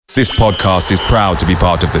This podcast is proud to be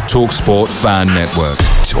part of the TalkSport Fan Network.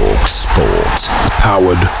 TalkSport.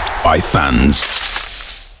 Powered by fans.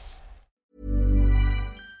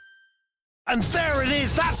 And there it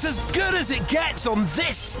is, that's as good as it gets on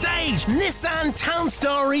this stage. Nissan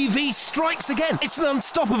Townstar EV strikes again. It's an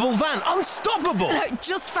unstoppable van, unstoppable.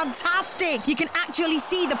 Just fantastic. You can actually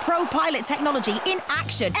see the ProPilot technology in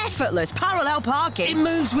action. Effortless parallel parking. It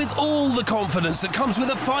moves with all the confidence that comes with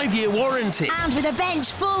a 5-year warranty. And with a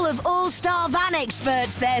bench full of all-star van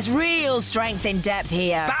experts, there's real strength in depth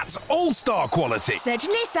here. That's all-star quality. Search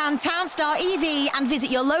Nissan Townstar EV and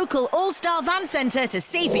visit your local all-star van centre to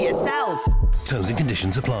see for yourself. Terms and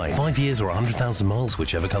conditions apply. 5 years or 100,000 miles,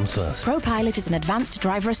 whichever comes first. ProPilot is an advanced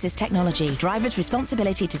driver assist technology. Driver's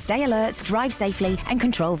responsibility to stay alert, drive safely and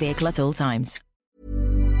control vehicle at all times.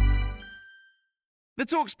 The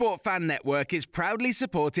TalkSport Fan Network is proudly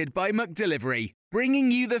supported by McDelivery, bringing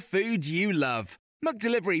you the food you love.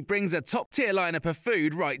 McDelivery brings a top-tier lineup of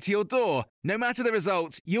food right to your door. No matter the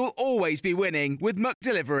result, you'll always be winning with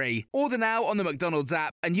McDelivery. Order now on the McDonald's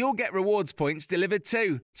app and you'll get rewards points delivered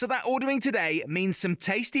too. So that ordering today means some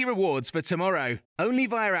tasty rewards for tomorrow. Only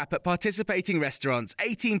via app at participating restaurants.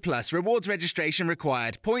 18 plus. Rewards registration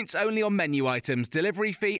required. Points only on menu items.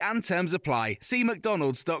 Delivery fee and terms apply. See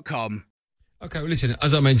mcdonalds.com. Okay, well, listen,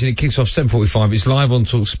 as I mentioned, it kicks off 7:45. It's live on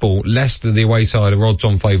TalkSport. Leicester, the away side, are odds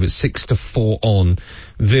on favourites, 6-4 on.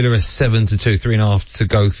 Villa are 7-2, 3.5 to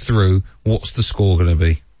go through. What's the score going to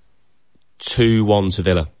be? 2-1 to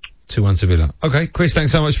Villa. 2-1 to Villa. Okay, Chris,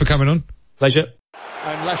 thanks so much for coming on. Pleasure.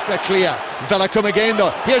 And Leicester clear. Villa come again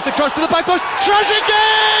though. Here's the cross to the back post.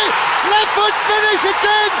 Trezeguet! Left foot finish, it's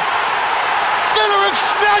in! Villa have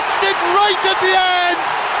snatched it right at the end!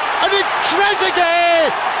 And it's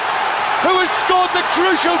Trezeguet who has scored the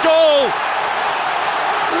crucial goal.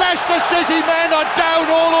 Leicester City men are down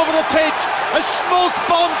all over the pitch as smoke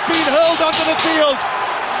bombs being hurled onto the field.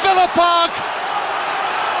 Villa Park,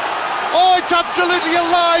 oh, it's absolutely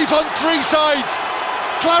alive on three sides.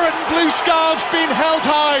 Claret and blue scarves being held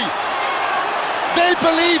high. They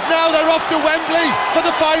believe now they're off to Wembley for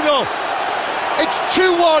the final. It's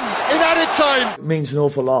 2-1 in added time. It means an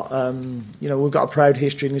awful lot. We've got a proud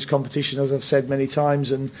history in this competition, as I've said many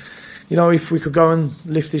times, and if we could go and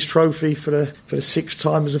lift this trophy for the sixth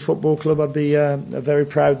time as a football club, I'd be a very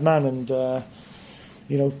proud man. And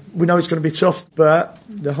we know it's going to be tough, but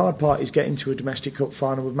the hard part is getting to a domestic cup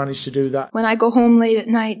final. We've managed to do that. When I go home late at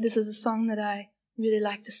night, this is a song that I really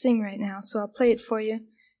like to sing right now, so I'll play it for you.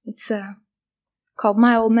 It's called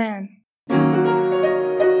My Old Man.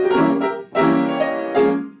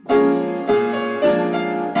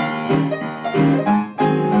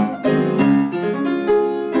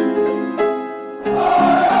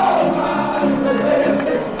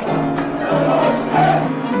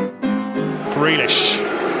 Grealish.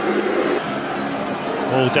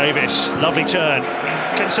 Oh, Davis, lovely turn.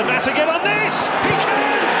 Can Samatta get on this? He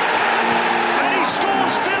can! And he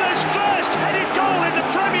scores Villa's first headed goal in the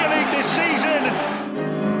Premier League this season.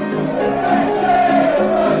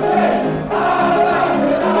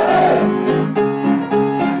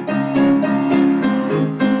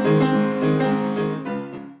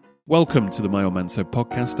 Welcome to the My Old Man Said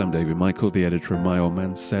podcast. I'm David Michael, the editor of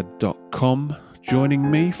MyOldManSaid.com. Joining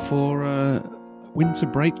me for winter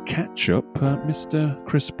break catch-up, Mr.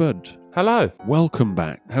 Chris Budd. Hello. Welcome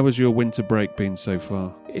back. How has your winter break been so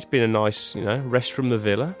far? It's been a nice, rest from the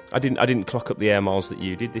villa. I didn't clock up the air miles that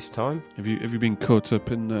you did this time. Have you been caught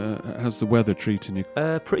up in how's the weather treating you?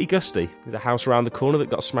 Pretty gusty. There's a house around the corner that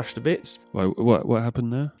got smashed to bits. What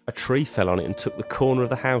happened there? A tree fell on it and took the corner of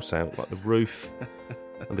the house out, like the roof.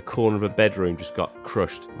 And the corner of a bedroom just got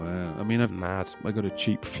crushed. Wow. I mean, mad. I got a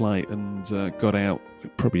cheap flight and got out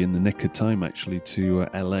probably in the nick of time, actually, to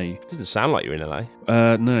LA. Doesn't sound like you're in LA.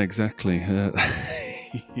 No, exactly.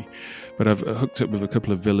 But I've hooked up with a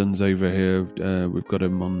couple of villains over here. We've got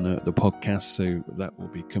them on the podcast, so that will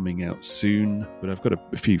be coming out soon. But I've got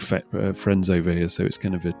a few friends over here, so it's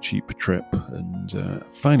kind of a cheap trip. And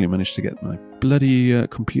finally managed to get my bloody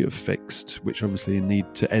computer fixed, which obviously you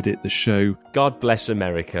need to edit the show. God bless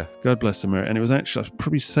America. God bless America. And it was actually, I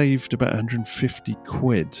probably saved about 150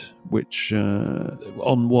 quid, which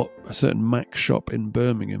on what a certain Mac shop in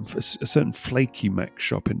Birmingham, a certain flaky Mac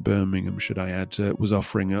shop in Birmingham, should I add, was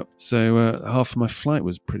offering up. So half of my flight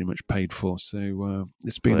was pretty much paid for. So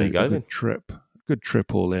it's been a good trip. Good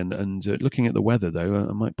trip all in. And looking at the weather, though,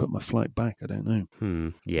 I might put my flight back. I don't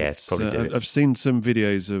know. Yeah, it's probably do it. I've seen some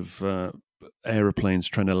videos of aeroplanes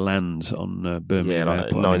trying to land on Birmingham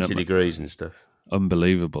Airport. 90 degrees and stuff.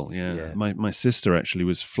 Unbelievable, yeah. My sister actually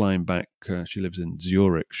was flying back. She lives in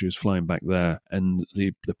Zurich. She was flying back there, and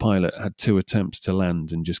the pilot had 2 attempts to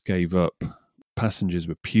land and just gave up. Passengers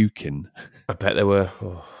were puking. I bet they were.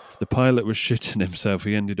 Oh. The pilot was shitting himself.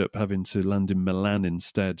 He ended up having to land in Milan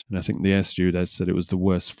instead. And I think the air stewardess said it was the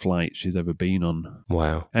worst flight she's ever been on.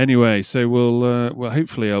 Wow. Anyway, so we'll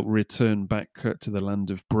hopefully I'll return back to the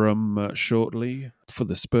land of Brum shortly for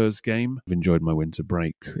the Spurs game. I've enjoyed my winter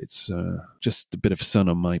break. It's just a bit of sun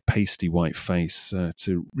on my pasty white face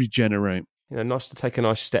to regenerate. Nice to take a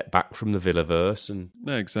nice step back from the Villaverse and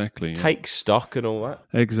take stock and all that.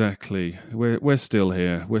 Exactly. We're still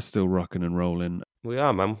here. We're still rocking and rolling. We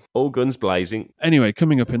are, man. All guns blazing. Anyway,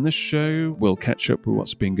 coming up in this show, we'll catch up with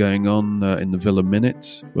what's been going on in the Villa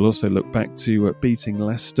Minute. We'll also look back to beating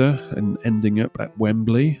Leicester and ending up at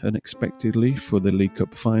Wembley unexpectedly for the League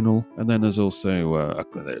Cup final. And then there's also a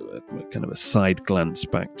kind of a side glance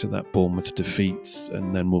back to that Bournemouth defeat.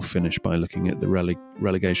 And then we'll finish by looking at the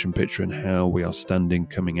relegation picture and how we are standing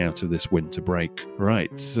coming out of this winter break.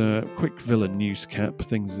 Right, quick Villa news cap,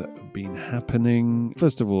 things that have been happening.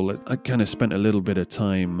 First of all, I kind of spent a little bit of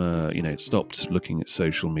time, stopped looking at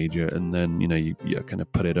social media, and then, you kind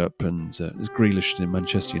of put it up, and there's Grealish in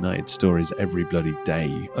Manchester United stories every bloody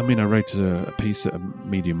day. I mean, I wrote a piece, a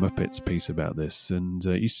Media Muppets piece about this, and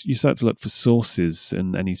you start to look for sources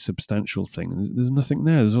and any substantial thing, and there's nothing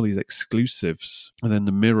there. There's all these exclusives, and then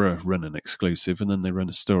the Mirror run an exclusive, and then they run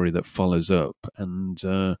a story that follows up, and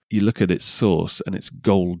you look at its source, and it's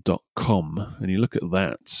gold.com, and you look at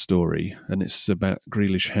that story, and it's about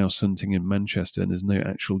Grealish house hunting in Manchester, and there's no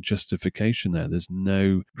actual justification there. There's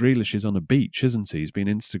no... Grealish is on a beach, isn't he? He's been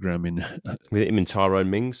Instagramming... With him and Tyrone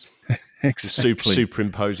Mings. Exactly.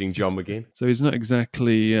 Superimposing John McGinn. So he's not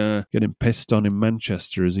exactly getting pissed on in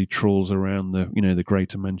Manchester as he trawls around the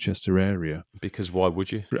greater Manchester area. Because why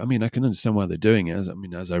would you? I mean, I can understand why they're doing it.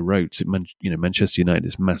 As I wrote, Manchester United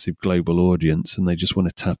is massive global audience, and they just want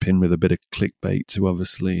to tap in with a bit of clickbait to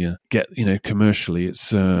obviously get, commercially,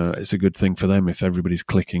 it's a good thing for them if everybody's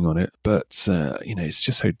clicking on it. But it's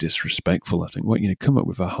just so disrespectful. I think come up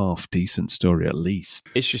with a half decent story at least.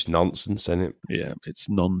 It's just nonsense, isn't it? Yeah, it's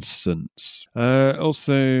nonsense.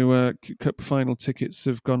 Also, Cup final tickets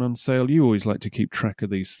have gone on sale. You always like to keep track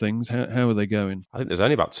of these things. How are they going? I think there's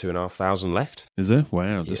only about 2,500 left. Is there?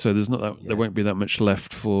 Wow. Yeah. So there's not that. Yeah. There won't be that much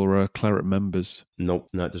left for Claret members. No,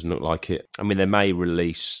 it doesn't look like it. I mean, they may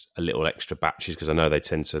release a little extra batches because I know they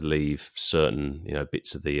tend to leave certain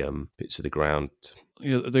bits of the ground.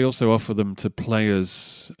 Yeah, they also offer them to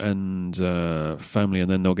players and family,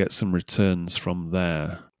 and then they'll get some returns from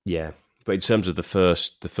there. Yeah. But in terms of the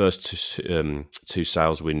first two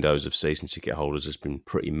sales windows of season ticket holders has been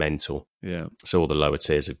pretty mental. Yeah. So all the lower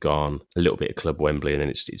tiers have gone, a little bit of Club Wembley, and then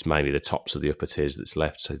it's mainly the tops of the upper tiers that's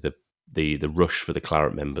left. So the rush for the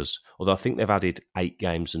Claret members. Although I think they've added 8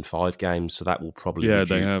 games and 5 games, so that will probably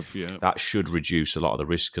they have. Yeah, that should reduce a lot of the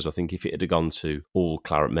risk, because I think if it had gone to all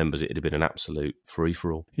Claret members, it'd have been an absolute free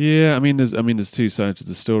for all. Yeah, I mean, there's 2 sides to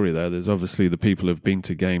the story there. There's obviously the people who've been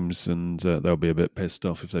to games, and they'll be a bit pissed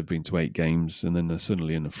off if they've been to 8 games, and then they're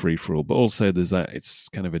suddenly in a free for all. But also there's that it's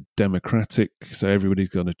kind of a democratic, so everybody's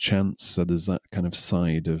got a chance. So there's that kind of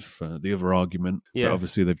side of the other argument. Yeah. But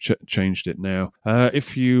obviously they've changed it now.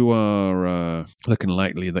 If you are looking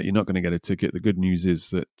likely that you're not going to get a ticket, the good news is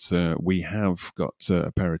that we have got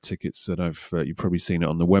a pair of tickets that you've probably seen it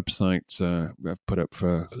on the website. I've put up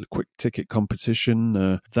for a quick ticket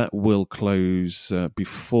competition that will close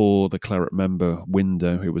before the Claret member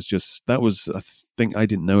window. I think I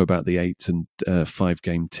didn't know about the 8 and 5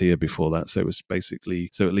 game tier before that, so it was basically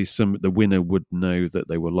at least the winner would know that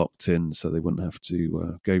they were locked in, so they wouldn't have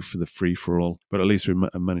to go for the free for all. But at least we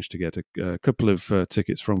managed to get a couple of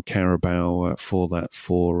tickets from Carabao for that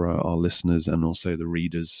for our listeners and also the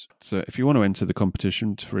readers. So if you want to enter the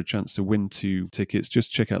competition for a chance to win 2 tickets,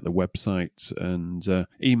 just check out the website and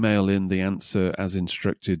email in the answer as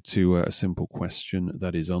instructed to a simple question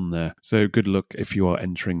that is on there. So good luck if you are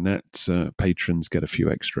entering that. Patrons get a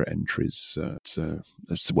few extra entries,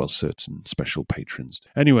 certain special patrons.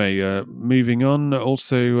 Anyway, moving on.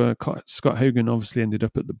 Also, Scott Hogan obviously ended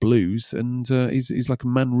up at the Blues, and he's like a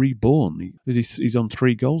man reborn. He's on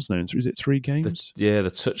 3 goals now. Is it 3 games?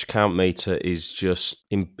 The touch count meter is just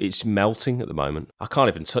it's melting at the moment. I can't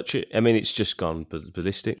even touch it. I mean, it's just gone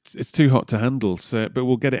ballistic. It's too hot to handle. So, but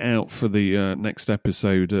we'll get it out for the next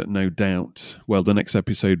episode, no doubt. Well, the next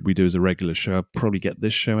episode we do is a regular show. I'll probably get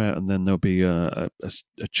this show out, and then there'll be a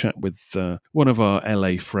chat with one of our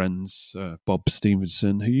LA friends, Bob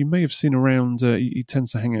Stevenson, who you may have seen around. He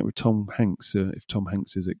tends to hang out with Tom Hanks if Tom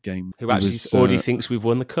Hanks is at game. Who actually already thinks we've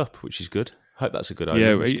won the cup, which is good. Hope that's a good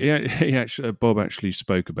idea. He actually, Bob actually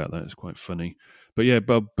spoke about that. It's quite funny. But yeah,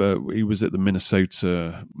 Bob, he was at the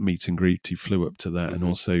Minnesota meet and greet. He flew up to that, and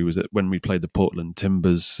also he was at when we played the Portland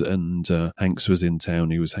Timbers, and Hanks was in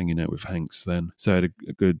town. He was hanging out with Hanks then. So I had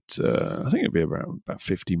a good, I think it'd be around about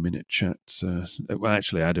 50-minute chat. Well,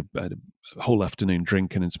 actually, I had a whole afternoon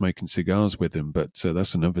drinking and smoking cigars with him, but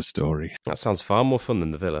that's another story. That sounds far more fun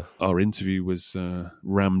than the Villa. Our interview was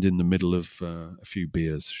rammed in the middle of a few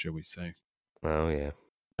beers, shall we say. Oh, yeah.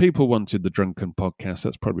 People wanted the Drunken Podcast.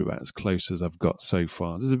 That's probably about as close as I've got so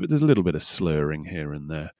far. There's a little bit of slurring here and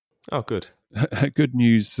there. Oh, good. Good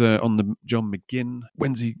news on the John McGinn.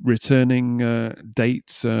 When's he returning?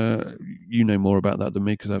 Date? You know more about that than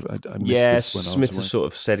me because I missed this when Smith I was has sort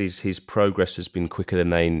of said his progress has been quicker than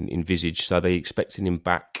they envisaged, so they're expecting him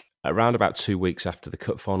back around about 2 weeks after the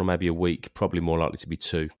cup final, maybe a week, probably more likely to be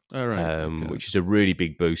 2. All right, which is a really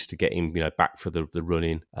big boost to get him, back for the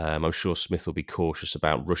run-in. I'm sure Smith will be cautious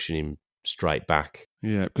about rushing him straight back.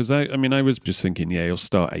 Yeah, because I was just thinking, he'll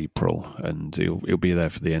start April and he'll be there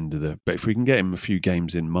for the end of the. But if we can get him a few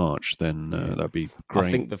games in March, then that'd be great.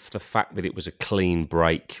 I think the fact that it was a clean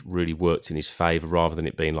break really worked in his favour, rather than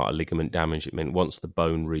it being like a ligament damage. It meant once the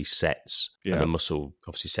bone resets and the muscle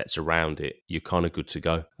obviously sets around it, you're kind of good to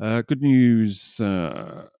go. Good news.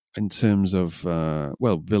 In terms of,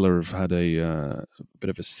 Villa have had a bit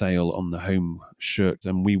of a sale on the home shirt,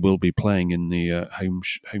 and we will be playing in the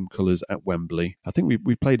home colours at Wembley. I think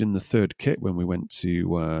we played in the third kit when we went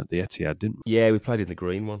to the Etihad, didn't we? Yeah, we played in the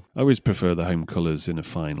green one. I always prefer the home colours in a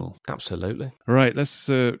final. Absolutely. All right, let's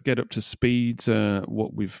get up to speed.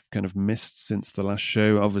 What we've kind of missed since the last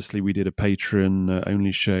show. Obviously, we did a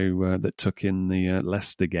Patreon-only show that took in the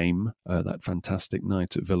Leicester game, that fantastic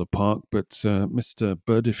night at Villa Park. But Mr.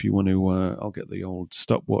 Bud, if you want to, I'll get the old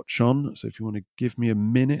stopwatch on. So if you want to give me a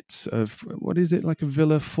minute of, what is it, like a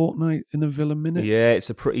Villa fortnight in a Villa minute? Yeah, it's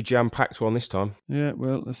a pretty jam-packed one this time. Yeah,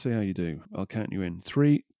 well, let's see how you do. I'll count you in.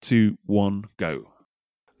 3, 2, 1, go.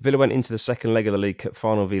 Villa went into the second leg of the League Cup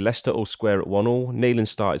final v Leicester, all square at 1-1. Nealon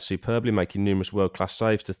started superbly, making numerous world-class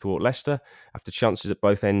saves to thwart Leicester. After chances at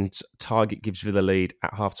both ends, Targett gives Villa lead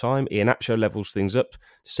at half-time. Iheanacho levels things up to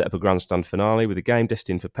set up a grandstand finale. With the game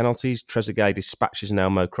destined for penalties, Trezeguet dispatches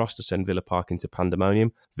Elmo Cross to send Villa Park into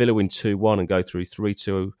pandemonium. Villa win 2-1 and go through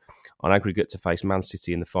 3-2 on aggregate to face Man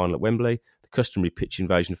City in the final at Wembley. The customary pitch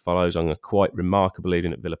invasion follows on a quite remarkable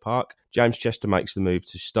evening at Villa Park. James Chester makes the move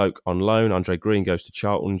to Stoke on loan. Andre Green goes to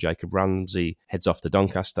Charlton. Jacob Ramsey heads off to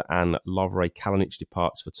Doncaster, and Lovre Kalinic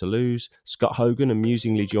departs for Toulouse. Scott Hogan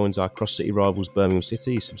amusingly joins our cross-city rivals Birmingham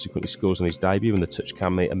City. He subsequently scores on his debut, and the touch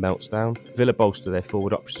can meter melts down. Villa bolster their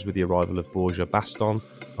forward options with the arrival of Borja Baston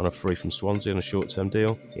on a free from Swansea on a short-term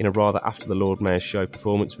deal. In a rather after the Lord Mayor's show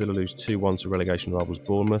performance, Villa lose 2-1 to relegation rivals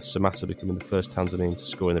Bournemouth. Samatta becoming the first Tanzanian to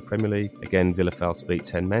score in the Premier League. Again, Villa failed to beat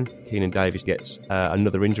 10 men. Keenan Davis gets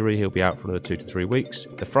another injury. He'll be out for another 2 to 3 weeks.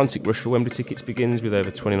 The frantic rush for Wembley tickets begins, with over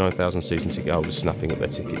 29,000 season ticket holders snapping up their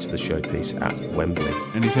tickets for the showpiece at Wembley.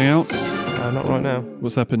 Anything else? Not right now.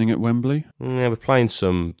 What's happening at Wembley? Yeah, we're playing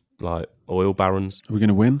some oil barons. Are we going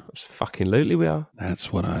to win? Fucking lootly we are.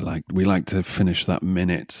 That's what I like. We like to finish that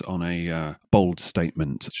minute on a bold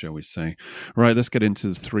statement, shall we say. Right, let's get into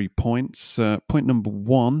the 3 points. Point number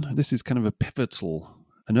 1, this is kind of a pivotal,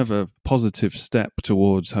 another positive step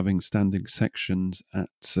towards having standing sections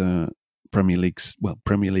at Premier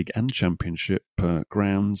League and Championship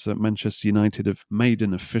grounds. Manchester United have made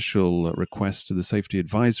an official request to the Safety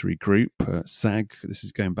Advisory Group, SAG. This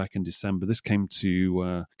is going back in December. This came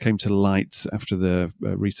to light after the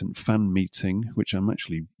recent fan meeting, which I'm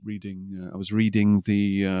actually reading. I was reading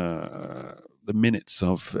the minutes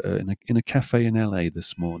of in a cafe in LA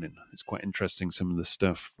this morning. It's quite interesting, some of the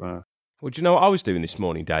stuff. Well, do you know what I was doing this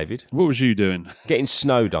morning, David? What was you doing? Getting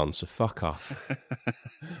snowed on, so fuck off.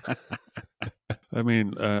 I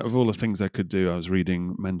mean, of all the things I could do, I was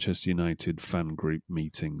reading Manchester United fan group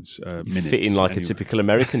meetings. Minutes. Fit in like a typical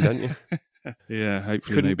American, don't you? Yeah,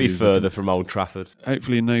 hopefully couldn't be further from Old Trafford.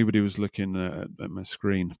 Hopefully nobody was looking at my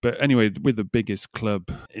screen. But anyway, with the biggest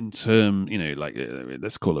club in term,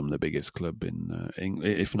 let's call them the biggest club in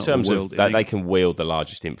if not in terms the world. Of that, they can wield the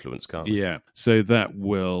largest influence, can't they? Yeah. So that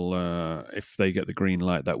will, if they get the green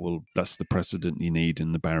light, that's the precedent you need,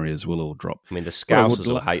 and the barriers will all drop. I mean, the Scousers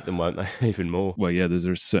will hate them, won't they? Even more. Well, yeah, there's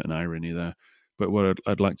a certain irony there. But what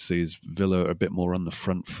I'd like to see is Villa a bit more on the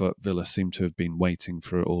front foot. Villa seem to have been waiting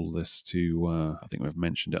for all this to, I think we've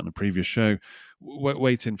mentioned it on a previous show,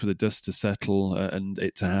 waiting for the dust to settle and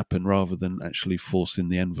it to happen rather than actually forcing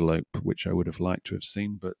the envelope, which I would have liked to have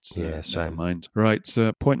seen, but never mind. Right,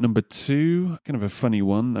 point number 2, kind of a funny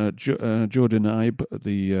one. Jordan Ibe,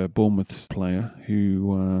 the Bournemouth player,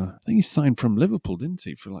 who I think he signed from Liverpool, didn't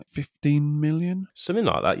he, for like 15 million? Something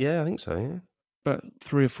like that, yeah, I think so, yeah. About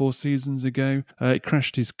 3 or 4 seasons ago, he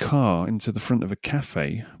crashed his car into the front of a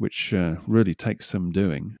cafe, which really takes some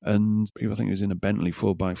doing. And I think he was in a Bentley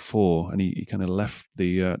 4x4, and he kind of left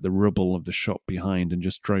the rubble of the shop behind and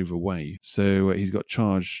just drove away. So he's got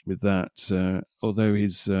charged with that. Although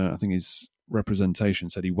I think his representation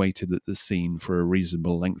said he waited at the scene for a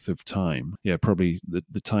reasonable length of time. Yeah, probably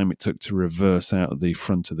the time it took to reverse out of the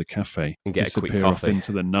front of the cafe and get disappear a quick coffee off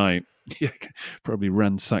into the night. Yeah, probably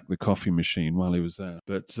ransacked the coffee machine while he was there.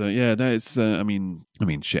 But yeah, no, it's. I mean,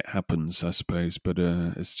 shit happens, I suppose. But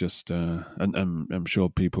it's just, and I'm sure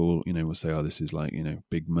people, will say, "Oh, this is like,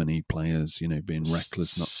 big money players, being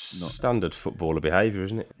reckless." Not standard footballer behaviour,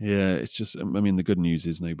 isn't it? Yeah, it's just. I mean, the good news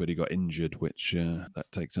is nobody got injured, which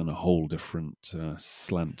that takes on a whole different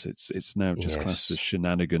slant. It's now just classed as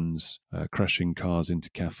shenanigans, crashing cars into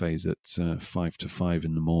cafes at 5 to 5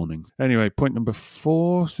 in the morning. Anyway, point number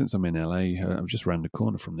 4. Since I'm in LA, I'm just round the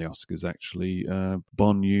corner from the Oscars, actually.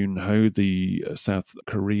 Bong Joon-ho, the South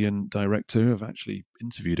Korean director, I've actually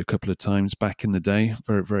interviewed a couple of times back in the day.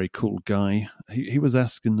 Very, very cool guy. He was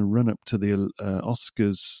asked in the run-up to the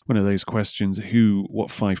Oscars, one of those questions, what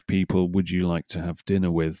 5 people would you like to have dinner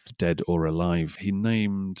with, dead or alive? He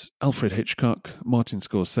named Alfred Hitchcock, Martin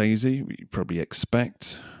Scorsese, you probably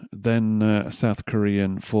expect, then a South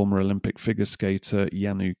Korean former Olympic figure skater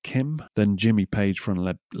Yanu Kim, then Jimmy Page from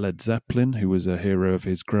Led Zeppelin, who was a hero of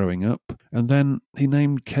his growing up, and then he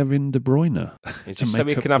named Kevin De Bruyne. Is this so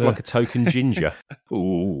we can have like a token ginger?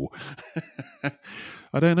 Ooh.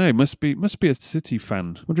 I don't know. Must be a City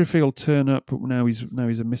fan. Wonder if he'll turn up now. He's a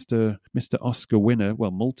Mr. Oscar winner,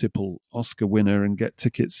 well, multiple Oscar winner, and get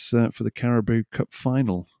tickets for the Carabao Cup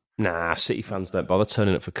final. Nah, City fans don't bother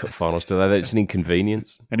turning up for cup finals, do they? It's an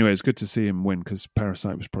inconvenience. Anyway, it's good to see him win because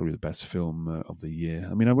Parasite was probably the best film of the year.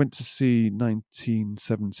 I mean, I went to see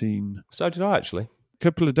 1917. So did I, actually. A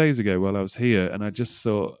couple of days ago while I was here, and I just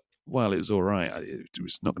thought, well, it was all right. It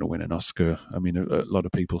was not going to win an Oscar. I mean, a lot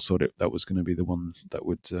of people thought that was going to be the one that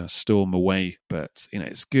would storm away. But,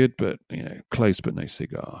 it's good, but, close but no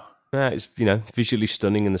cigar. Yeah, it's, visually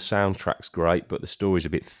stunning and the soundtrack's great, but the story's a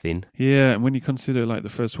bit thin. Yeah, and when you consider, like, the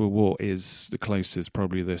First World War is the closest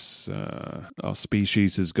probably this, our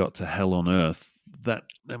species has got to hell on earth. That,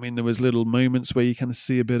 I mean, there was little moments where you kind of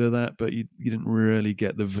see a bit of that, but you didn't really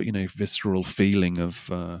get the, visceral feeling of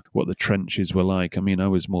what the trenches were like. I mean, I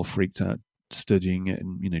was more freaked out studying it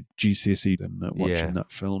in, GCSE than watching that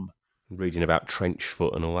film. Reading about trench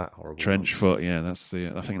foot and all that horrible. Trench foot, yeah, I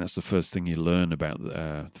think that's the first thing you learn about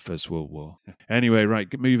the First World War. Anyway, right,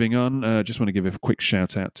 moving on. Just want to give a quick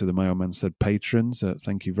shout out to the My Old Man Said patrons.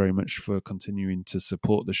 Thank you very much for continuing to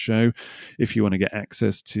support the show. If you want to get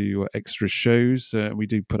access to extra shows, we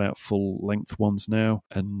do put out full length ones now,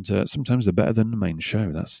 and sometimes they're better than the main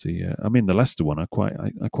show. That's the the Leicester one I quite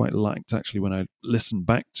liked actually when I listened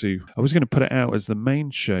back to. I was going to put it out as the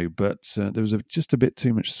main show, but there was just a bit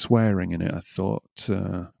too much swearing in it, I thought,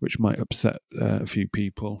 which might upset a few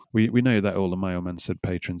people. We know that all the My Old Man Said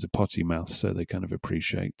patrons are potty mouths, so they kind of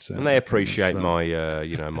appreciate. And they appreciate my,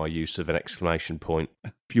 my use of an exclamation point.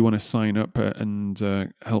 If you want to sign up and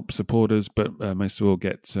help support us, but most of all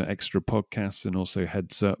get extra podcasts and also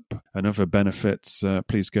heads up and other benefits,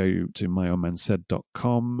 please go to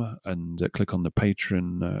myoldmansaid.com and click on the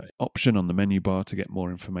patron option on the menu bar to get more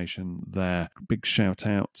information there. Big shout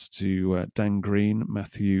out to Dan Green,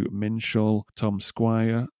 Matthew Minshall, Tom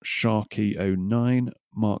Squire, Sharky09,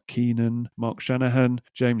 Mark Keenan, Mark Shanahan,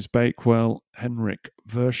 James Bakewell, Henrik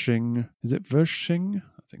Vershing. Is it Vershing?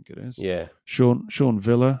 I think it is. Yeah. Sean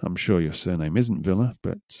Villa. I'm sure your surname isn't Villa,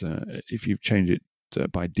 but if you've changed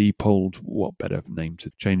it by default, what better name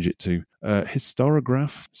to change it to?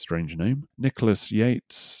 Historiograph, strange name. Nicholas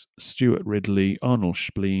Yates, Stuart Ridley, Arnold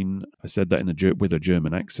Spleen. I said that with a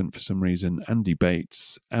German accent for some reason. Andy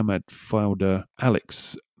Bates, Ahmad Fowder,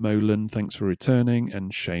 Alex Molan, thanks for returning,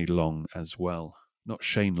 and Shay Long as well. Not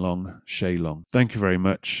Shane Long, Shay Long. Thank you very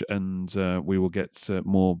much, and we will get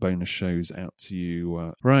more bonus shows out to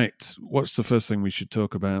you. Right, what's the first thing we should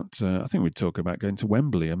talk about? I think we'd talk about going to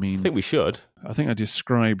Wembley. I think we should. I think I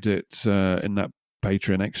described it in that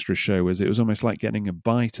Patreon extra show as it was almost like getting a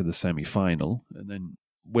bye to the semi-final, and then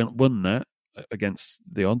won that, against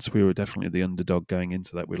the odds. We were definitely the underdog going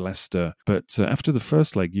into that with Leicester. But after the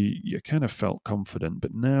first leg, you kind of felt confident.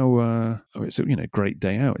 But now it's a great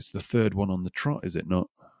day out. It's the third one on the trot, is it not?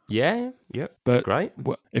 Yeah, but great.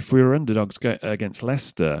 If we were underdogs against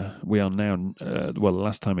Leicester, we are now, the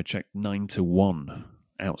last time I checked, 9-1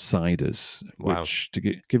 outsiders. Wow. Which, to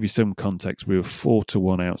give you some context, we were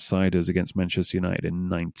 4-1 outsiders against Manchester United in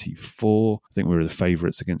 94. I think we were the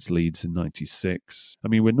favourites against Leeds in 96. I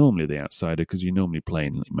mean, we're normally the outsider because you normally play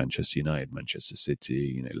in Manchester United, Manchester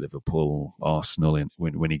City, Liverpool, Arsenal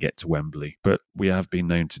when you get to Wembley. But we have been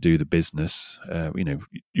known to do the business.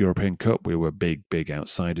 European Cup, we were big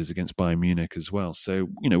outsiders against Bayern Munich as well. So,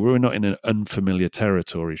 we were not in an unfamiliar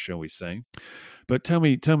territory, shall we say. But tell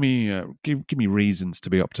me, give me reasons to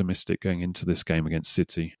be optimistic going into this game against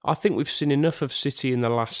City. I think we've seen enough of City in the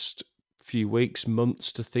last few weeks,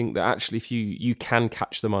 months, to think that actually if you can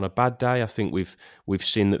catch them on a bad day. I think we've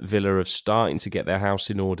seen that Villa are starting to get their house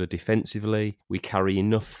in order defensively. We carry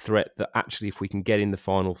enough threat that actually if we can get in the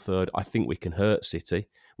final third, I think we can hurt City.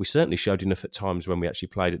 We certainly showed enough at times when we actually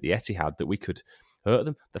played at the Etihad that we could hurt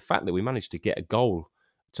them. The fact that we managed to get a goal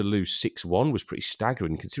to lose 6-1 was pretty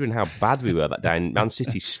staggering, considering how bad we were that day. And Man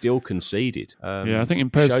City still conceded. I think in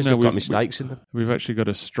personnel we've got mistakes in them. We've actually got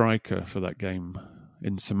a striker for that game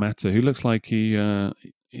in Samatta who looks like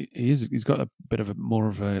he's got a bit of more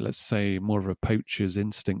of a poacher's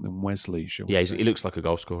instinct than Wesley. He looks like a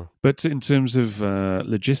goal scorer. But in terms of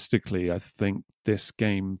logistically, I think this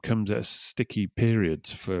game comes at a sticky period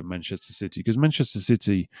for Manchester City because Manchester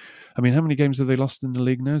City, I mean, how many games have they lost in the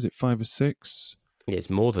league now? Is it 5 or 6? Yeah,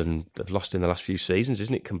 it's more than they've lost in the last few seasons,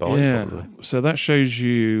 isn't it, combined? Yeah, probably. So that shows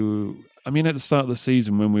you... I mean, at the start of the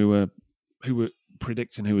season when who were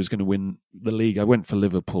predicting who was going to win the league, I went for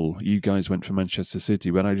Liverpool. You guys went for Manchester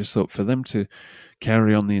City. But I just thought for them to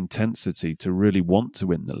carry on the intensity to really want to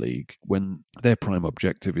win the league when their prime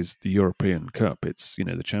objective is the European Cup, it's,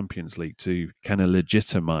 the Champions League, to kind of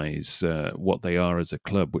legitimise what they are as a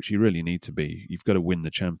club, which you really need to be. You've got to win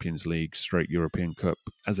the Champions League straight European Cup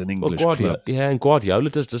as an English club. Yeah, and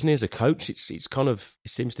Guardiola doesn't he, as a coach? It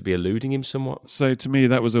seems to be eluding him somewhat. So to me,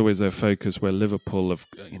 that was always their focus, where Liverpool have,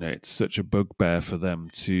 it's such a bugbear for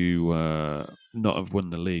them to not have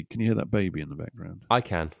won the league. Can you hear that baby in the background? I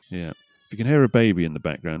can. Yeah. If you can hear a baby in the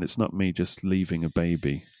background, it's not me just leaving a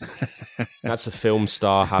baby. That's a film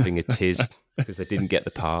star having a tiz because they didn't get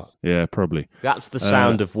the part. Yeah, probably. That's the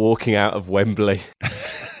sound of walking out of Wembley.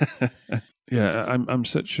 Yeah, I'm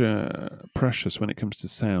such precious when it comes to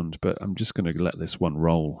sound, but I'm just going to let this one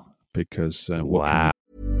roll because... wow.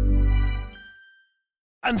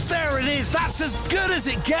 And there it is, that's as good as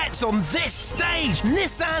it gets on this stage.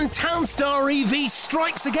 Nissan Townstar EV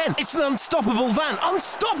strikes again. It's an unstoppable van,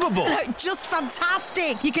 unstoppable. Just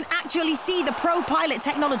fantastic. You can actually see the ProPilot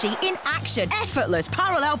technology in action. Effortless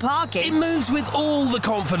parallel parking. It moves with all the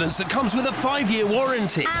confidence that comes with a 5-year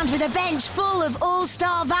warranty. And with a bench full of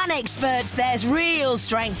all-star van experts, there's real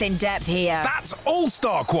strength in depth here. That's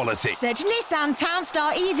all-star quality. Search Nissan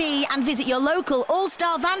Townstar EV and visit your local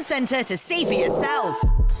all-star van centre to see for yourself.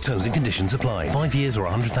 Terms and conditions apply. 5 years or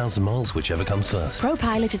 100,000 miles, whichever comes first.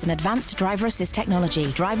 ProPilot is an advanced driver assist technology.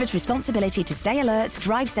 Driver's responsibility to stay alert,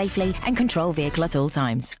 drive safely, and control vehicle at all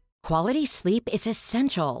times. Quality sleep is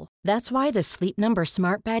essential. That's why the Sleep Number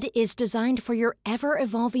Smart Bed is designed for your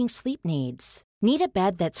ever-evolving sleep needs. Need a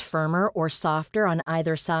bed that's firmer or softer on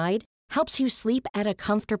either side? Helps you sleep at a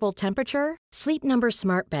comfortable temperature? Sleep Number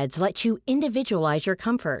Smart Beds let you individualize your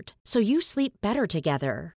comfort, so you sleep better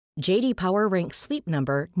together. J.D. Power ranks Sleep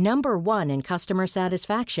Number number 1 in customer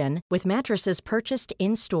satisfaction with mattresses purchased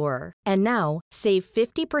in-store. And now, save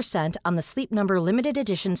 50% on the Sleep Number Limited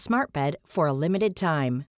Edition Smart Bed for a limited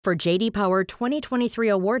time. For J.D. Power 2023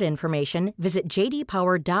 award information, visit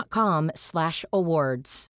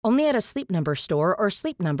jdpower.com/awards. Only at a Sleep Number store or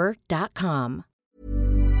sleepnumber.com.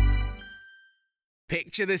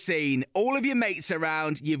 Picture the scene. All of your mates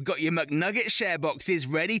around, you've got your McNugget share boxes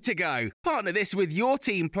ready to go. Partner this with your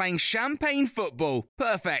team playing champagne football.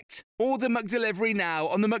 Perfect. Order McDelivery now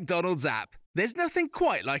on the McDonald's app. There's nothing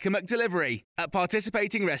quite like a McDelivery. At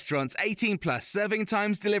participating restaurants, 18 plus, serving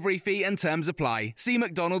times, delivery fee and terms apply. See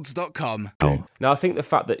mcdonalds.com. Now, I think the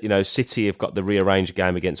fact that, City have got the rearranged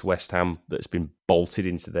game against West Ham that's been bolted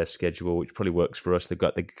into their schedule, which probably works for us. They've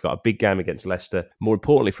got a big game against Leicester. More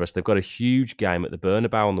importantly for us, they've got a huge game at the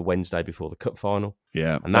Bernabeu on the Wednesday before the cup final.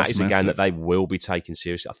 Yeah, and that is a game that they will be taking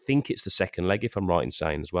seriously. I think it's the second leg, if I'm right in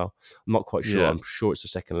saying as well. I'm not quite sure. Yeah. I'm sure it's the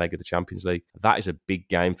second leg of the Champions League. That is a big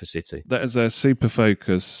game for City. That is a super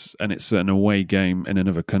focus, and it's an away game in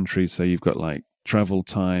another country. So you've got travel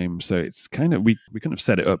time. So it's kind of, we couldn't have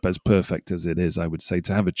set it up as perfect as it is, I would say,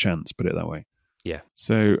 to have a chance, put it that way. Yeah.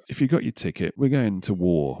 So if you got your ticket, we're going to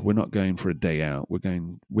war. We're not going for a day out. We're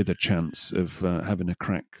going with a chance of having a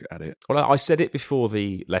crack at it. Well, I said it before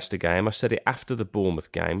the Leicester game. I said it after the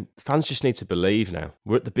Bournemouth game. Fans just need to believe now.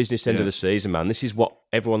 We're at the business end of the season, man. This is what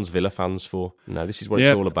everyone's Villa fans for. No, this is what it's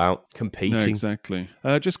all about, competing. No, exactly.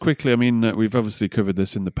 Just quickly, I mean, we've obviously covered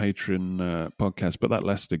this in the Patreon podcast, but that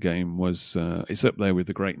Leicester game was, it's up there with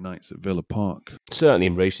the great nights at Villa Park. Certainly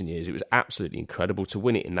in recent years, it was absolutely incredible to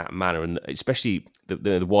win it in that manner, and especially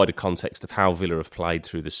the wider context of how Villa have played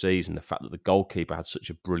through the season, the fact that the goalkeeper had such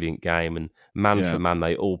a brilliant game, and man for man,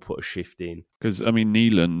 they all put a shift in. Because, I mean,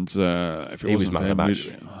 Neeland, if it wasn't man for of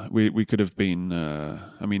the him, we could have been,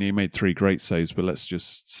 I mean, he made 3 great saves, but let's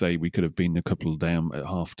just say we could have been a couple down at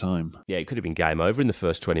half-time. Yeah, it could have been game over in the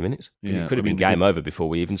first 20 minutes. Yeah, it could have been game over before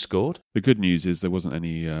we even scored. The good news is there wasn't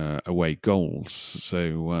any away goals,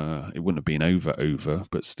 so it wouldn't have been over,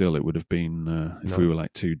 but still it would have been, if we were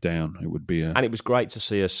like 2 down, it would be And it was great to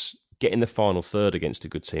see us get in the final third against a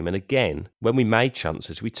good team. And again, when we made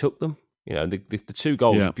chances, we took them. You know, the 2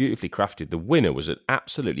 goals were beautifully crafted. The winner was an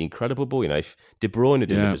absolutely incredible ball. You know, if De Bruyne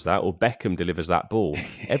delivers that or Beckham delivers that ball,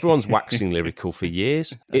 everyone's waxing lyrical for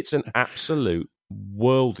years. It's an absolute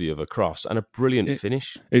worldie of a cross and a brilliant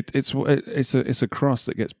finish. It's a cross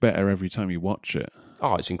that gets better every time you watch it.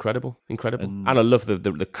 Oh, it's incredible. And I love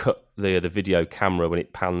the cut, the video camera when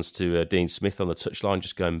it pans to Dean Smith on the touchline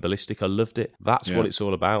just going ballistic. I loved it. That's what it's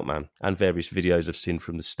all about, man. And various videos I've seen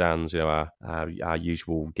from the stands. You know, our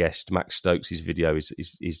usual guest, Max Stokes' video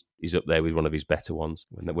is up there with one of his better ones.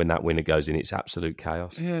 When that winner goes in, it's absolute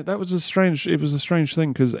chaos. Yeah, it was a strange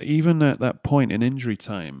thing, because even at that point in injury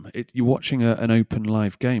time, you're watching an open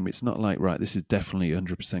live game. It's not like, right, this is definitely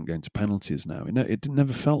 100% going to penalties now. It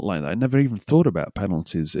never felt like that. I never even thought about penalties.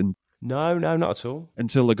 No, not at all.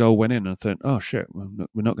 Until the goal went in, and I thought, oh shit, we're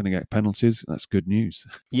not going to get penalties. That's good news.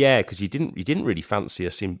 Yeah, because you didn't really fancy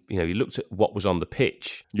us in. You know, you looked at what was on the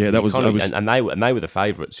pitch. Yeah, that was, and they were the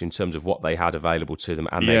favourites in terms of what they had available to them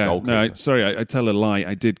and their goalkeeper. No, I tell a lie.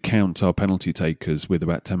 I did count our penalty takers with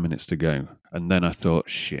about 10 minutes to go. And then I thought,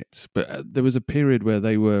 shit. But there was a period where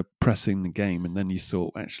they were pressing the game, and then you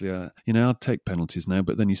thought, actually, I'll take penalties now.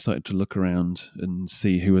 But then you started to look around and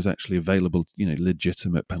see who was actually available,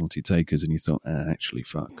 legitimate penalty takers, and you thought, actually,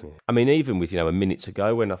 fuck. I mean, even with, a minute to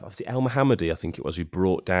go, when El Mohammadi, I think it was, who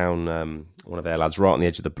brought down one of their lads right on the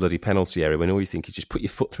edge of the bloody penalty area, when all you think is just put your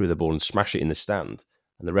foot through the ball and smash it in the stand.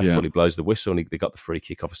 And the ref probably blows the whistle, and they got the free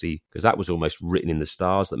kick, obviously, because that was almost written in the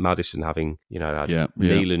stars that Maddison having,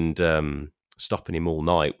 Neeland stopping him all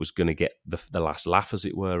night was going to get the last laugh, as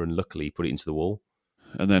it were, and luckily he put it into the wall.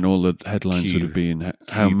 And then all the headlines would have been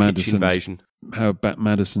how Maddison's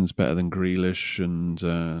better than Grealish, and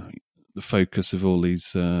the focus of all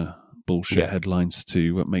these bullshit headlines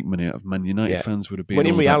to make money out of Man United fans would have been. When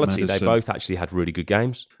in reality, they both actually had really good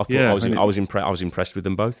games. I thought I was impressed with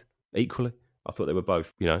them both equally. I thought they were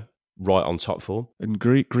both, right on top form. And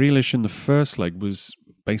Grealish in the first leg was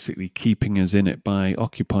basically keeping us in it by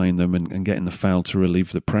occupying them and getting the foul to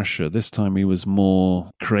relieve the pressure. This time he was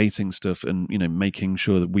more creating stuff and, making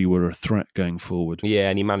sure that we were a threat going forward. Yeah,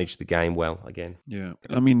 and he managed the game well again. Yeah.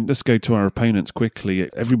 I mean, let's go to our opponents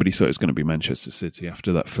quickly. Everybody thought it was going to be Manchester City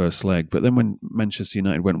after that first leg, but then when Manchester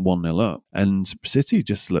United went 1-0 up, and City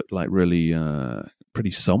just looked like really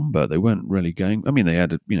pretty somber. They weren't really going. I mean, they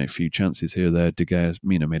had a few chances here or there. De Gea,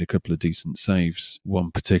 made a couple of decent saves,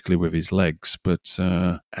 one particularly with his legs. But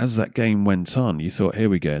as that game went on, you thought, here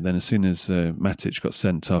we go. Then as soon as Matic got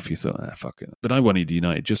sent off, you thought, fuck it. But I wanted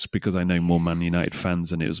United just because I know more Man United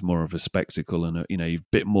fans, and it was more of a spectacle and a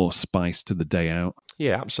bit more spice to the day out.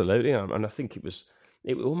 Yeah, absolutely. And I think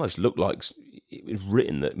it almost looked like it was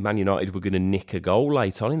written that Man United were going to nick a goal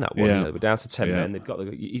late on in that one. Yeah. They were down to 10 men.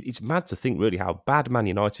 It's mad to think really how bad Man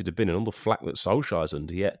United have been and all the flack that Solskjaer's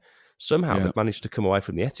under, yet somehow they've managed to come away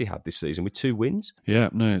from the Etihad this season with 2 wins. Yeah,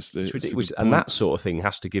 no, it's ridiculous. And that sort of thing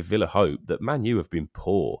has to give Villa hope that Man U have been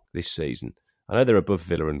poor this season. I know they're above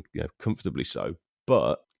Villa and comfortably so,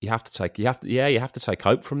 but you have to take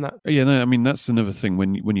hope from that. Yeah, no, I mean that's another thing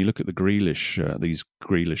when you look at the Grealish, these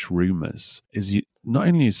Grealish rumours, not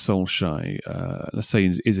only is Solskjaer, let's say,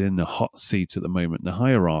 is in a hot seat at the moment. The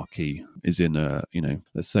hierarchy is in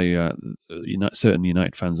let's say certain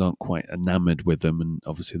United fans aren't quite enamoured with them, and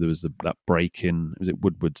obviously there was that break in. Was it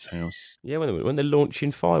Woodward's house? Yeah, when they're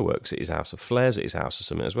launching fireworks at his house or flares at his house or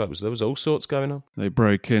something as well. There was all sorts going on. They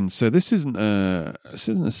broke in. So this isn't a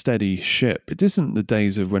steady ship. It isn't the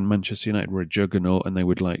days of when Manchester United were a juggernaut and they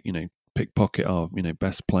would pickpocket our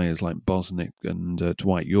best players like Bosnick and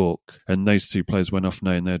Dwight York, and those 2 players went off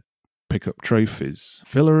knowing they'd pick up trophies.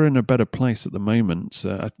 Villa are in a better place at the moment.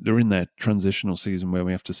 They're in their transitional season where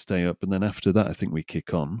we have to stay up, and then after that I think we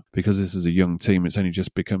kick on, because this is a young team. It's only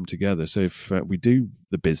just become together. So if we do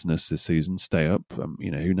the business this season, stay up,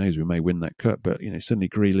 who knows, we may win that cup. But certainly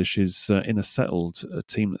Grealish is in a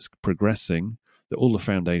team that's progressing, that all the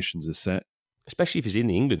foundations are set. Especially if he's in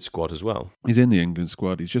the England squad as well. He's in the England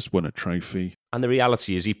squad. He's just won a trophy. And the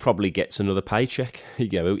reality is he probably gets another paycheck.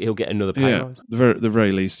 He'll get another pay rise. The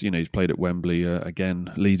very least, he's played at Wembley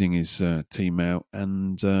again, leading his team out.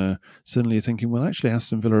 And suddenly you're thinking, well, actually,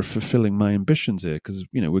 Aston Villa are fulfilling my ambitions here, because,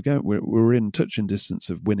 we're in touching distance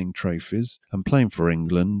of winning trophies and playing for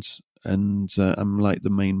England. And I'm like the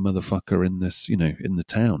main motherfucker in this, in the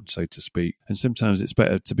town, so to speak. And sometimes it's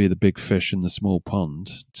better to be the big fish in the small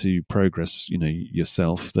pond to progress,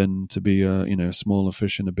 yourself, than to be a smaller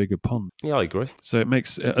fish in a bigger pond. Yeah, I agree. So it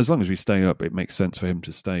makes, as long as we stay up, it makes sense for him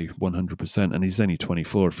to stay 100%. And he's only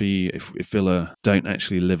 24. If Villa don't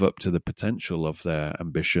actually live up to the potential of their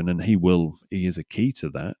ambition, and he is a key to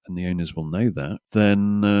that, and the owners will know that,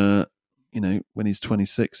 then when he's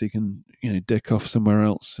 26, he can, dick off somewhere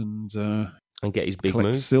else and get his big collect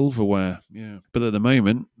move. Silverware. Yeah. But at the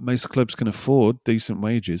moment, most clubs can afford decent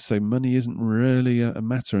wages, so money isn't really a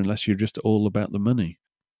matter unless you're just all about the money.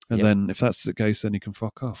 And then if that's the case, then he can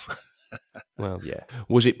fuck off. Well, yeah.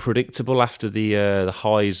 Was it predictable after the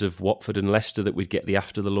highs of Watford and Leicester that we'd get the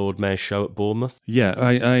After the Lord Mayor show at Bournemouth? Yeah,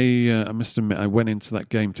 I must admit, I went into that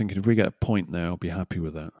game thinking if we get a point there, I'll be happy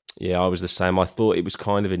with that. Yeah, I was the same. I thought it was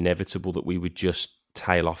kind of inevitable that we would just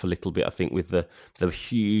tail off a little bit, I think, with the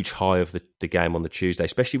huge high of the game on the Tuesday,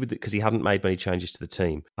 especially because he hadn't made many changes to the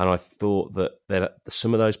team. And I thought that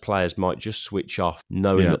some of those players might just switch off,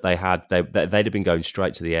 knowing that they'd have been going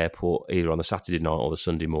straight to the airport either on the Saturday night or the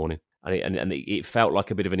Sunday morning. And it felt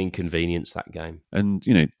like a bit of an inconvenience, that game. And,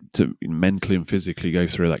 to mentally and physically go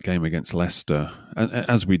through that game against Leicester,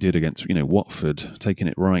 as we did against, Watford, taking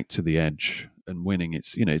it right to the edge and winning,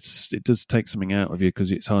 it does take something out of you,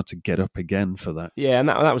 because it's hard to get up again for that. Yeah, and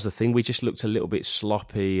that was the thing. We just looked a little bit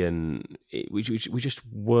sloppy, and we just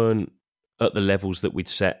weren't at the levels that we'd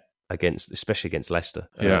set especially against Leicester.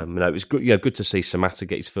 Yeah. It was good to see Samatta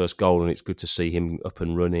get his first goal, and it's good to see him up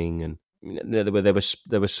and running. And there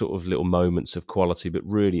were sort of little moments of quality, but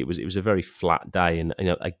really it was a very flat day. And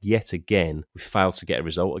yet again, we failed to get a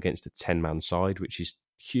result against a 10-man side, which is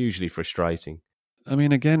hugely frustrating. I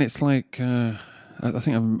mean, again, it's like, I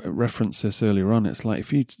think I referenced this earlier on, it's like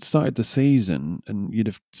if you started the season and you'd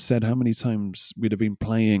have said how many times we'd have been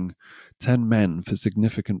playing 10 men for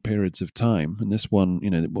significant periods of time, and this one,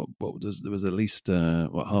 there was at least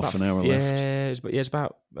half an hour left. It's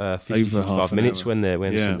about 55 minutes when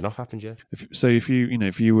something off happened. Yeah.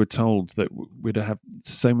 If you were told that we'd have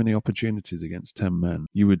so many opportunities against 10 men,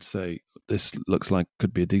 you would say this looks like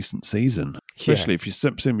could be a decent season. Especially if you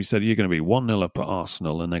simply said you're going to be 1-0 up at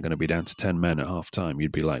Arsenal and they're going to be down to 10 men at half time,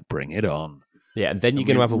 you'd be like, bring it on. Yeah, and then you're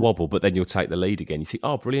going to have a wobble, but then you'll take the lead again. You think,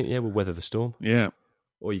 oh, brilliant, yeah, we'll weather the storm. Yeah.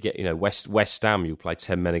 Or you get, West Ham, you'll play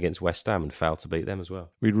 10 men against West Ham and fail to beat them as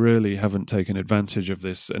well. We really haven't taken advantage of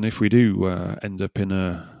this. And if we do end up in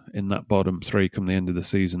that bottom three come the end of the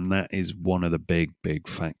season, that is one of the big, big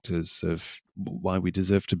factors of why we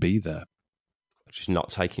deserve to be there. Just not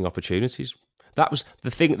taking opportunities. That was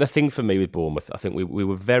the thing for me with Bournemouth. I think we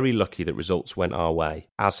were very lucky that results went our way,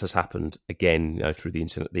 as has happened again through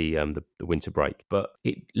the winter break. But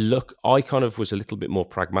I kind of was a little bit more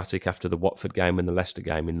pragmatic after the Watford game and the Leicester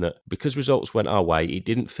game, in that because results went our way, it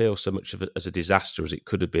didn't feel so much of as a disaster as it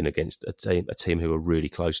could have been against a team who were really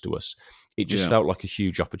close to us. It just felt like a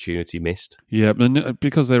huge opportunity missed. Yeah, and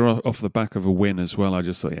because they were off the back of a win as well, I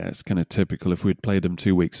just thought, it's kind of typical. If we'd played them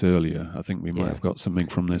 2 weeks earlier, I think we might have got something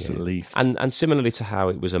from this at least. And similarly to how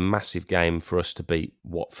it was a massive game for us to beat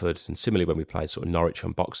Watford, and similarly when we played sort of Norwich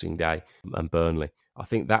on Boxing Day and Burnley, I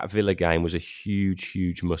think that Villa game was a huge,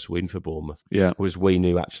 huge must-win for Bournemouth. Yeah, whereas we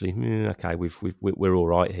knew actually, okay, we're all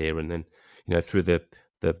right here, and then through the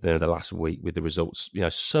last week with the results,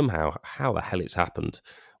 somehow how the hell it's happened.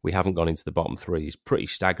 We haven't gone into the bottom three is pretty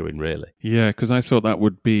staggering, really. Yeah, because I thought that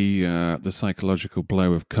would be the psychological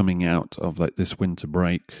blow of coming out of this winter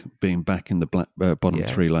break, being back in the bottom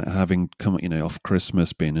three, like having come off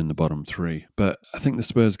Christmas, being in the bottom three. But I think the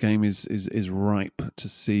Spurs game is ripe to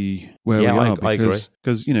see where we are,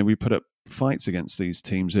 because we put up fights against these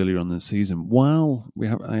teams earlier on in the season. While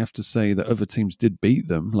I have to say that other teams did beat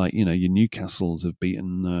them, like your Newcastles have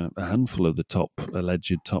beaten a handful of the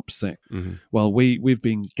alleged top six. Mm-hmm. Well, we've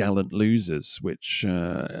been gallant losers, which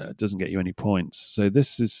doesn't get you any points. So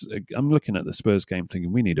I'm looking at the Spurs game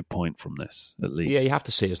thinking we need a point from this at least. Yeah, you have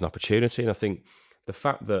to see it as an opportunity, and I think the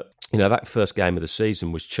fact that, that first game of the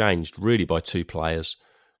season was changed really by two players,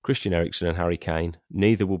 Christian Eriksen and Harry Kane.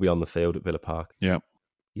 Neither will be on the field at Villa Park. Yeah.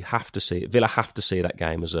 You have to see it. Villa have to see that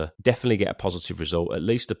game as definitely get a positive result, at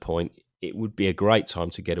least a point. It would be a great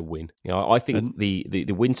time to get a win. I think the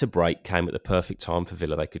winter break came at the perfect time for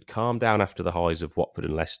Villa. They could calm down after the highs of Watford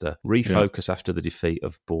and Leicester, refocus after the defeat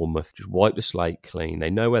of Bournemouth, just wipe the slate clean.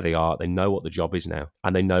 They know where they are. They know what the job is now,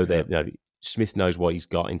 and they know Smith knows what he's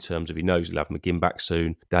got in terms of he knows he'll have McGinn back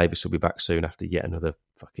soon. Davis will be back soon after yet another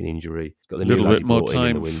fucking injury. Got the a little bit more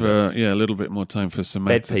time for a little bit more time for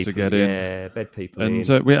Samantha to get in. Yeah, bed people.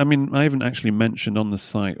 And I haven't actually mentioned on the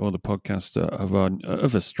site or the podcast of our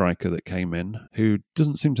other striker that came in who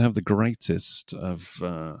doesn't seem to have the greatest of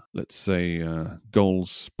let's say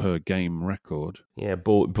goals per game record. Yeah,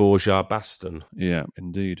 Borja Baston. Yeah,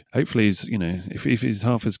 indeed. Hopefully he's if he's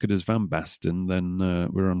half as good as Van Basten, then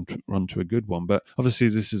we're on to a good one. But obviously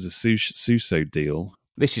this is a Suso deal.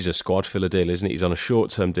 This is a squad filler deal, isn't it? He's on a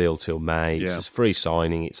short-term deal till May. It's a free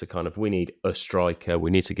signing. It's a kind of, we need a striker.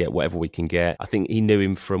 We need to get whatever we can get. I think he knew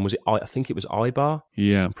him from, I think it was Eibar?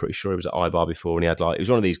 Yeah. I'm pretty sure he was at Eibar before, and he was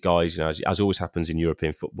one of these guys, as always happens in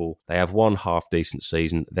European football. They have one half-decent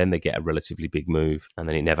season, then they get a relatively big move, and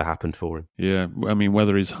then it never happened for him. Yeah, I mean,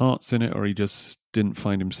 whether his heart's in it or he just didn't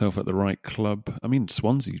find himself at the right club. I mean,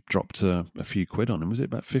 Swansea dropped a few quid on him. Was it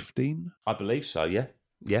about 15? I believe so, yeah.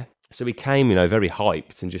 Yeah. So he came, very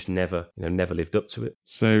hyped and just never lived up to it.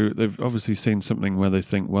 So they've obviously seen something where they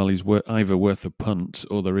think, well, he's either worth a punt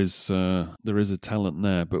or there is a talent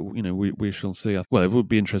there. But we shall see. Well, it would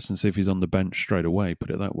be interesting to see if he's on the bench straight away,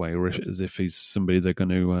 put it that way, or as if he's somebody they're going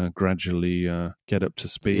to gradually get up to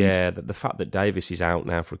speed. Yeah, the fact that Davis is out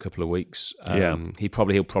now for a couple of weeks, he'll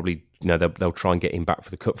probably they'll try and get him back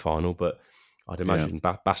for the cup final, but I'd imagine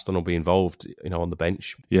Baston will be involved, on the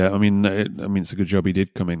bench. Yeah, I mean, it's a good job he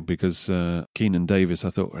did come in because Keenan Davis, I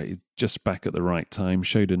thought, he's just back at the right time,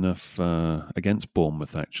 showed enough against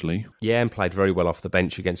Bournemouth, actually. Yeah, and played very well off the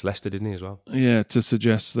bench against Leicester, didn't he, as well? Yeah, to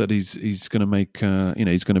suggest that he's going to make,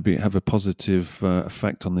 he's going to have a positive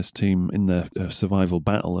effect on this team in their survival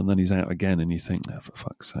battle, and then he's out again, and you think, for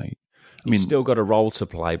fuck's sake. He's still got a role to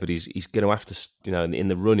play, but he's going to have to, in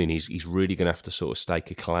the running, he's really going to have to sort of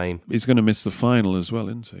stake a claim. He's going to miss the final as well,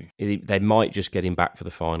 isn't he? They might just get him back for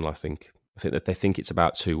the final, I think. I think that they think it's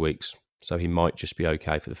about 2 weeks, so he might just be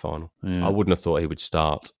okay for the final. Yeah. I wouldn't have thought he would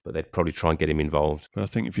start, but they'd probably try and get him involved. But I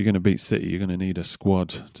think if you're going to beat City, you're going to need a squad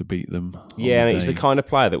to beat them. Yeah, and he's the kind of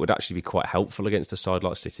player that would actually be quite helpful against a side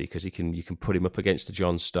like City because you can put him up against the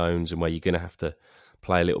John Stones and where you're going to have to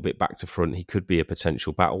play a little bit back to front, he could be a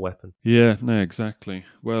potential battle weapon. Yeah, no, exactly.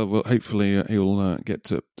 Well, hopefully he'll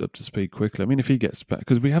get up to speed quickly. I mean, if he gets back,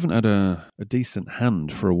 because we haven't had a decent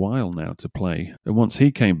hand for a while now to play. And once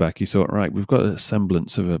he came back, he thought, right, we've got a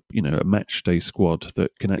semblance of a match day squad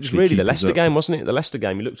that can actually. It was really the Leicester game, wasn't it? The Leicester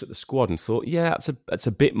game, you looked at the squad and thought, yeah, that's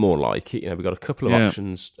a bit more like it. We've got a couple of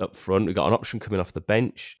options up front. We've got an option coming off the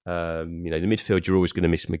bench. The midfield, you're always going to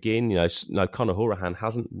miss McGinn. Conor Hourihane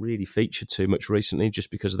hasn't really featured too much recently, just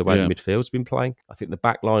because of the way the midfield's been playing. I think the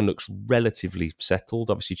back line looks relatively settled.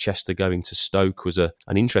 Obviously, Chester going to Stoke was an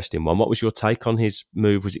interesting one. What was your take on his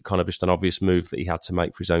move? Was it kind of just an obvious move that he had to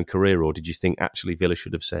make for his own career, or did you think actually Villa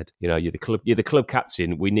should have said, you're the club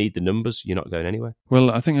captain, we need the numbers, you're not going anywhere? Well,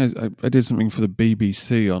 I think I did something for the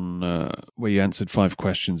BBC on where you answered 5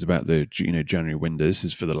 questions about the January window. This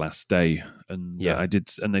is for the last day. And I did,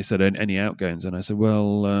 and they said any outgoings, and I said,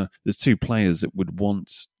 well, there's 2 players that would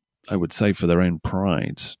want, I would say, for their own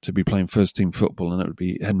pride, to be playing first team football, and that would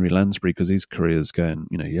be Henry Lansbury, because his career's going,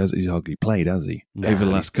 he's hardly played, has he? No, over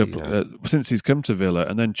the last couple, since he's come to Villa.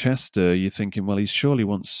 And then Chester, you're thinking, well, he surely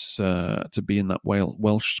wants to be in that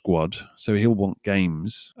Welsh squad, so he'll want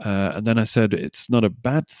games. And then I said, it's not a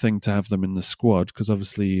bad thing to have them in the squad, because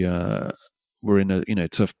obviously we're in a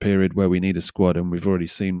tough period where we need a squad, and we've already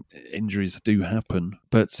seen injuries do happen.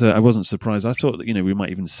 But I wasn't surprised. I thought that we might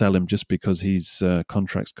even sell him just because his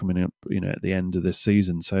contract's coming up at the end of this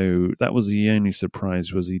season. So that was the only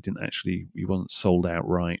surprise, was he wasn't sold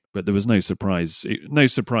outright. But there was no surprise. No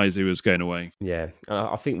surprise he was going away. Yeah,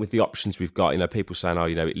 I think with the options we've got, people saying,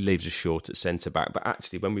 it leaves us short at centre back. But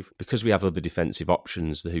actually, because we have other defensive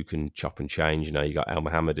options who can chop and change. You got El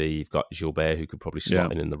Mohammadi, you've got Gilbert who could probably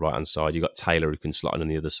slot in the right hand side. You've got Taylor who can slot in on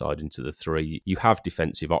the other side into the 3. You have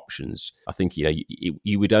defensive options. I think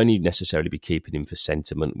you would only necessarily be keeping him for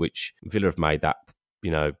sentiment, which Villa have made that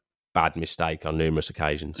bad mistake on numerous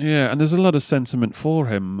occasions. Yeah, and there's a lot of sentiment for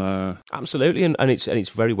him. Absolutely, and it's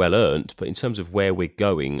very well earned. But in terms of where we're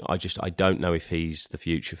going, I don't know if he's the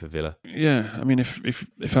future for Villa. Yeah, I mean,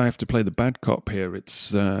 if I have to play the bad cop here, it's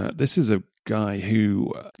this is a guy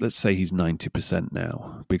who, let's say he's 90%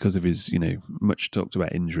 now because of his, much talked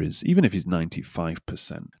about injuries, even if he's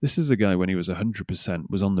 95%. This is a guy when he was 100%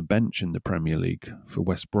 was on the bench in the Premier League for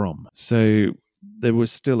West Brom. So there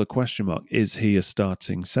was still a question mark. Is he a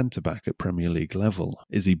starting centre-back at Premier League level?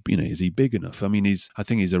 Is he big enough? I mean, I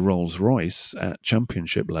think he's a Rolls Royce at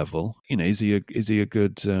Championship level. Is he a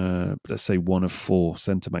good, let's say, one of 4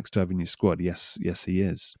 centre-backs to have in your squad? Yes, he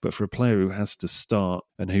is. But for a player who has to start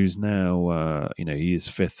and who's now, he is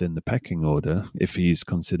 5th in the pecking order, if he's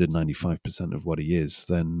considered 95% of what he is,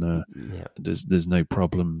 then there's no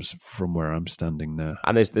problems from where I'm standing now.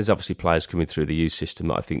 And there's obviously players coming through the youth system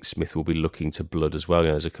that I think Smith will be looking to blood as well.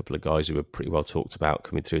 There's a couple of guys who are pretty well talked about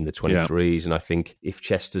coming through in the 23s, and I think if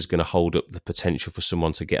Chester's going to hold up the potential for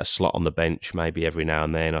someone to get a slot on the bench maybe every now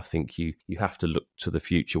and then, I think you have to look to the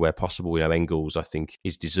future where possible. Engels, I think,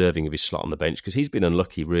 is deserving of his slot on the bench because he's been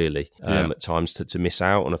unlucky really at times to miss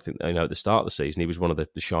out, and I think at the start of the season he was one of the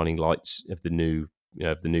shining lights of the new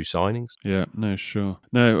signings. Yeah, no, sure.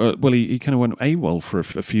 No, well, he kind of went AWOL for a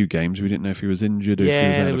few games. We didn't know if he was injured or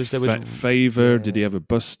if he was out of favour. Did he have a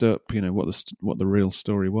bust up? What the real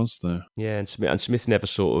story was there. Yeah, and Smith never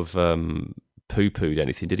sort of poo-pooed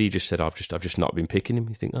anything, did he? Just said, I've just not been picking him.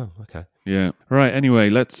 You think, oh, okay. Yeah. Right, anyway,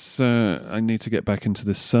 I need to get back into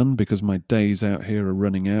the sun because my days out here are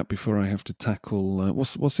running out before I have to tackle,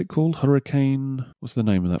 what's it called? Hurricane? What's the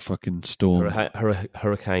name of that fucking storm?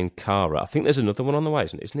 Hurricane Cara. I think there's another one on the way,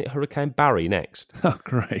 isn't it? Hurricane Barry next. Oh,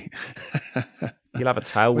 great. You'll have a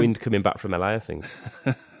tailwind coming back from LA, I think.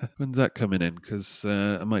 When's that coming in? Because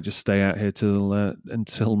I might just stay out here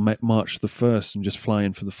until March the 1st and just fly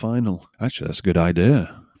in for the final. Actually, that's a good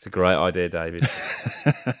idea. It's a great idea, David.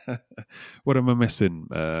 What am I missing?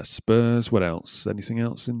 Spurs. What else? Anything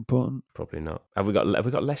else important? Probably not. Have we got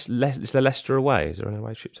is there Leicester away? Is there an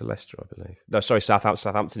away trip to Leicester, I believe? No, sorry,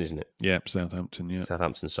 Southampton, isn't it? Yep, Southampton, yeah.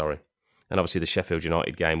 Southampton, sorry. And obviously the Sheffield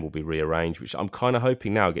United game will be rearranged, which I'm kind of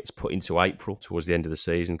hoping now gets put into April towards the end of the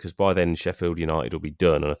season, because by then Sheffield United will be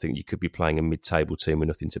done, and I think you could be playing a mid-table team with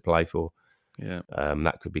nothing to play for. Yeah,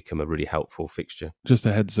 that could become a really helpful fixture. Just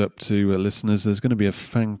a heads up to listeners, there's going to be a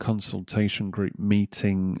fan consultation group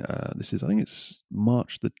meeting. I think it's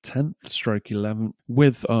March the 10th/11th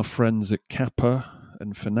with our friends at Kappa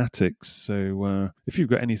and Fanatics. So if you've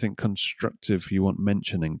got anything constructive you want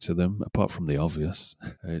mentioning to them, apart from the obvious,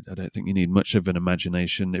 I don't think you need much of an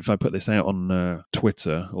imagination. If I put this out on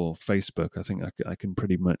Twitter or Facebook, I think I can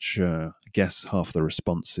pretty much guess half the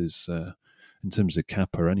responses in terms of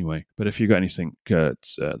Kappa anyway. But if you've got anything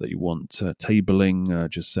that you want tabling,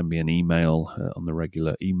 just send me an email on the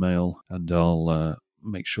regular email, and I'll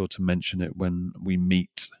make sure to mention it when we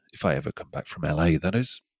meet, if I ever come back from LA, that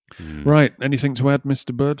is. Right, anything to add,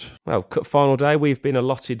 Mr. Budd? Well, cup final day, we've been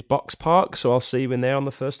allotted Box Park, so I'll see you in there on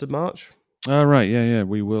the 1st of March. All right, yeah,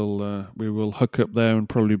 we will hook up there and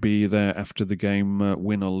probably be there after the game,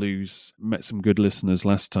 win or lose. Met some good listeners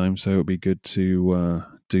last time, so it'll be good to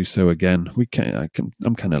do so again.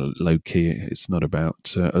 I'm kind of low key. It's not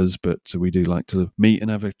about us, but we do like to meet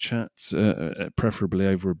and have a chat, preferably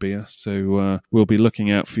over a beer. So we'll be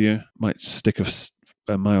looking out for you. Might stick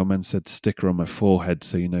my old man said sticker on my forehead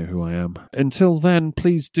so you know who I am. Until then,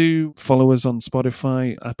 please do follow us on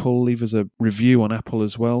Spotify, Apple, leave us a review on Apple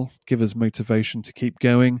as well. Give us motivation to keep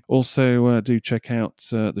going. Also, do check out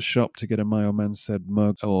the shop to get a My Old Man Said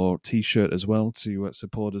mug or t-shirt as well to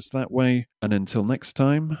support us that way. And until next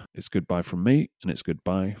time, it's goodbye from me and it's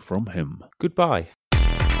goodbye from him. Goodbye.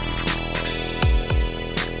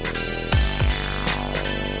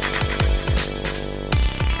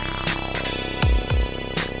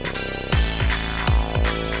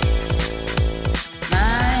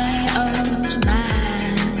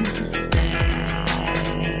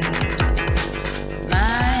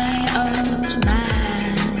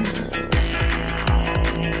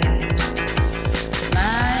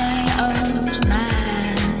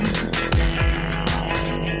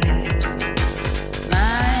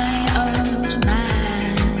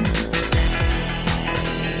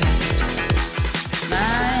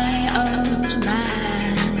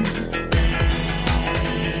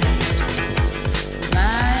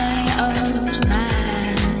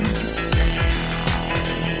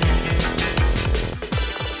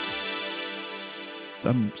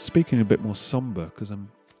 I'm speaking a bit more somber because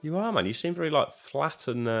I'm... You are, man. You seem very flat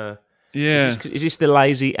and... Yeah. Is this the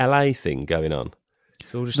lazy LA thing going on?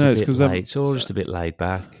 It's all just It's all just a bit laid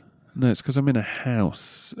back. No, it's because I'm in a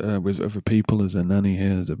house with other people. There's a nanny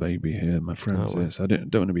here, there's a baby here, my friends here. So I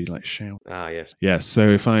don't want to be shouting. Ah, yes. Yes, so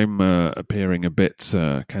if I'm appearing a bit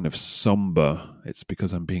kind of somber, it's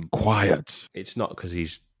because I'm being quiet. It's not because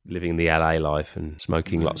he's living the LA life and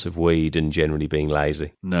smoking lots of weed and generally being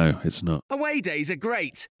lazy. No, it's not. Away days are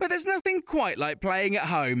great, but there's nothing quite like playing at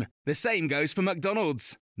home. The same goes for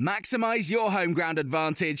McDonald's. Maximise your home ground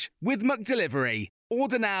advantage with McDelivery.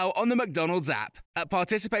 Order now on the McDonald's app. At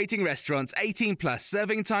participating restaurants, 18 plus,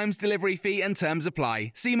 serving times, delivery fee and terms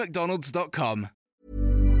apply. See mcdonalds.com.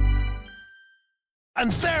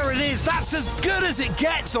 And there it is, that's as good as it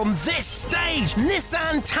gets on this stage.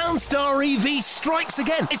 Nissan Townstar EV strikes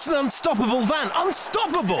again. It's an unstoppable van,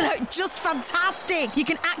 unstoppable. Look, just fantastic. You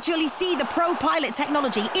can actually see the ProPilot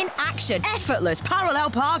technology in action. Effortless parallel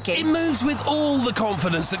parking. It moves with all the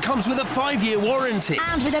confidence that comes with a 5-year warranty.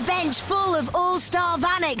 And with a bench full of all-star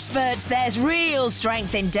van experts, there's real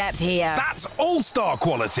strength in depth here. That's all-star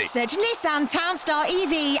quality. Search Nissan Townstar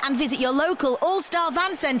EV and visit your local all-star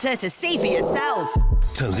van centre to see for yourself.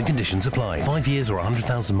 Terms and conditions apply. 5 years or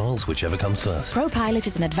 100,000 miles, whichever comes first. ProPilot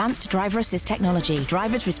is an advanced driver assist technology.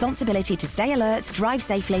 Driver's responsibility to stay alert, drive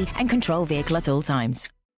safely and control vehicle at all times.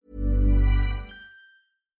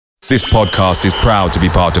 This podcast is proud to be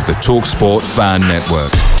part of the TalkSport Fan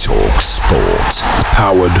Network. TalkSport.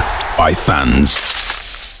 Powered by fans.